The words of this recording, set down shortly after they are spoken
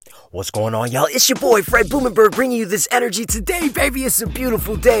What's going on, y'all? It's your boy, Fred Blumenberg, bringing you this energy today, baby. It's a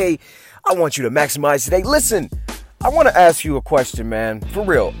beautiful day. I want you to maximize today. Listen, I want to ask you a question, man. For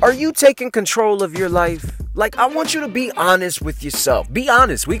real. Are you taking control of your life? Like, I want you to be honest with yourself. Be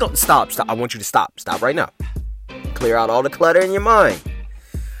honest. Stop. I want you to stop. Stop right now. Clear out all the clutter in your mind.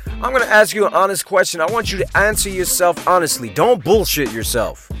 I'm going to ask you an honest question. I want you to answer yourself honestly. Don't bullshit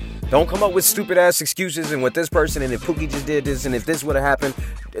yourself. Don't come up with stupid ass excuses and what this person and if Pookie just did this and if this would have happened.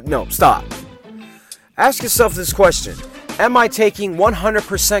 No, stop. Ask yourself this question. Am I taking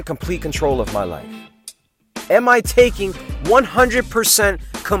 100% complete control of my life? Am I taking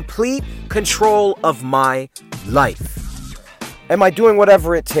 100% complete control of my life? Am I doing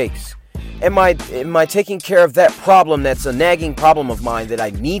whatever it takes? Am I taking care of that problem that's a nagging problem of mine that I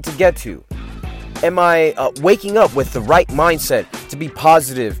need to get to? Am I waking up with the right mindset to be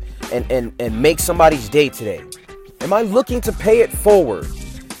positive and make somebody's day today? Am I looking to pay it forward?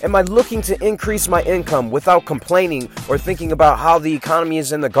 Am I looking to increase my income without complaining or thinking about how the economy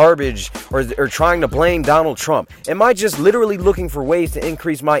is in the garbage or trying to blame Donald Trump? Am I just literally looking for ways to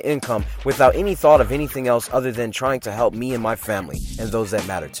increase my income without any thought of anything else other than trying to help me and my family and those that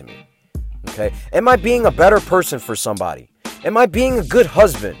matter to me? Okay? Am I being a better person for somebody? Am I being a good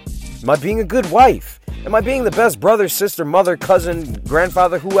husband? Am I being a good wife? Am I being the best brother, sister, mother, cousin,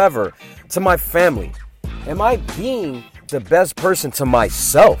 grandfather, whoever to my family? Am I being the best person to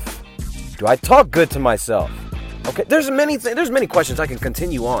myself? Do I talk good to myself? Okay, there's many questions I can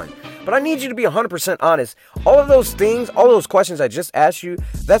continue on, but I need you to be 100% honest. All of those things, all those questions I just asked you,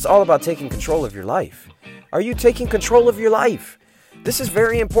 that's all about taking control of your life. Are you taking control of your life? This is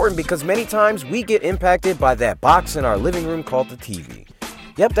very important because many times we get impacted by that box in our living room called the TV.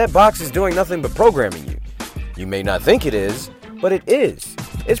 Yep, that box is doing nothing but programming you. You may not think it is, but it is.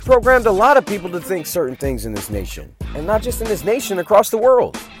 It's programmed a lot of people to think certain things in this nation. And not just in this nation, across the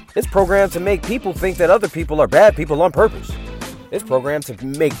world. It's programmed to make people think that other people are bad people on purpose. It's programmed to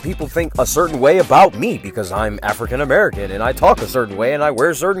make people think a certain way about me because I'm African American and I talk a certain way and I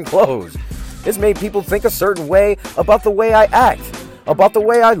wear certain clothes. It's made people think a certain way about the way I act, about the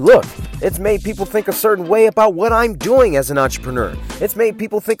way I look. It's made people think a certain way about what I'm doing as an entrepreneur. It's made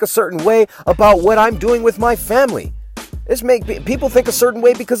people think a certain way about what I'm doing with my family. It's made people think a certain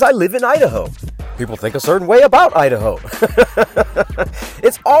way because I live in Idaho. People think a certain way about Idaho.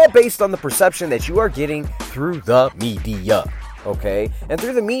 It's all based on the perception that you are getting through the media, okay? And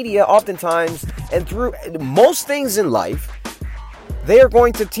through the media, oftentimes, and through most things in life, they are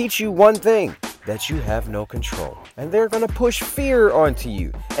going to teach you one thing, that you have no control. And they're going to push fear onto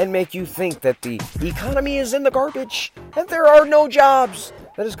you and make you think that the economy is in the garbage and there are no jobs.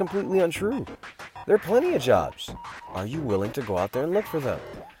 That is completely untrue. There are plenty of jobs. Are you willing to go out there and look for them?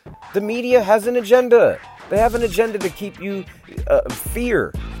 The media has an agenda. They have an agenda to keep you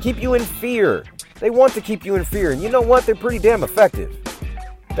keep you in fear. They want to keep you in fear. And you know what? They're pretty damn effective.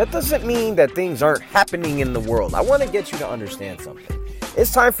 That doesn't mean that things aren't happening in the world. I want to get you to understand something.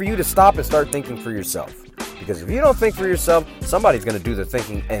 It's time for you to stop and start thinking for yourself. Because if you don't think for yourself, somebody's going to do the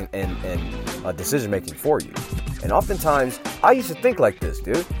thinking and decision making for you. And oftentimes, I used to think like this,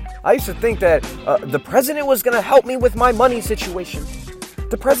 dude. I used to think that the president was going to help me with my money situation.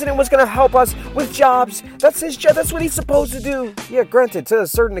 The president was going to help us with jobs. That's his job. That's what he's supposed to do. Yeah, granted, to a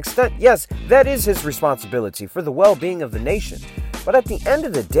certain extent, yes, that is his responsibility for the well-being of the nation. But at the end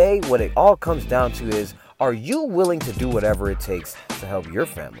of the day, what it all comes down to is, are you willing to do whatever it takes to help your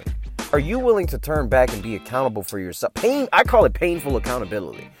family? Are you willing to turn back and be accountable for yourself? I call it painful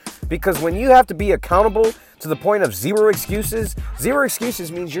accountability. Because when you have to be accountable to the point of zero excuses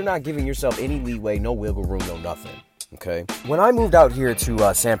means you're not giving yourself any leeway, no wiggle room, no nothing. Okay? When I moved out here to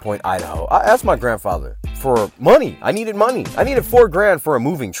Sandpoint, Idaho, I asked my grandfather for money. I needed money. I needed $4,000 for a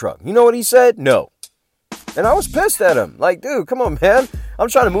moving truck. You know what he said? No. And I was pissed at him. Like, dude, come on, man. I'm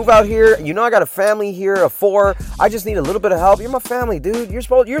trying to move out here. You know I got a family here of 4. I just need a little bit of help. You're my family, dude.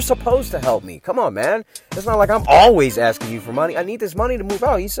 You're supposed to help me. Come on, man. It's not like I'm always asking you for money. I need this money to move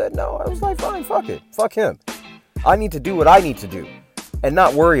out. He said no. I was like, fine, fuck it. Fuck him. I need to do what I need to do and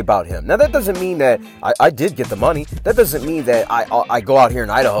not worry about him. Now, that doesn't mean that I did get the money. That doesn't mean that I go out here in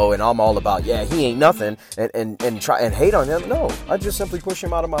Idaho and I'm all about, yeah, he ain't nothing and try and hate on him. No, I just simply push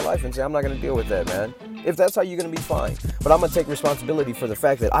him out of my life and say, I'm not going to deal with that, man. If that's how you're going to be, fine. But I'm going to take responsibility for the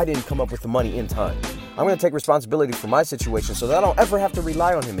fact that I didn't come up with the money in time. I'm going to take responsibility for my situation so that I don't ever have to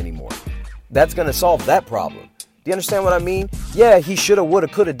rely on him anymore. That's going to solve that problem. Do you understand what I mean? Yeah, he shoulda, woulda,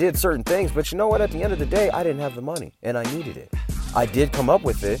 coulda did certain things, but you know what? At the end of the day, I didn't have the money, and I needed it. I did come up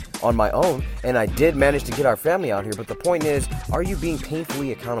with it on my own, and I did manage to get our family out here, but the point is, are you being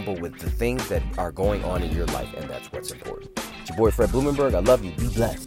painfully accountable with the things that are going on in your life? And that's what's important. your boy Fred Blumenberg. I love you. Be blessed.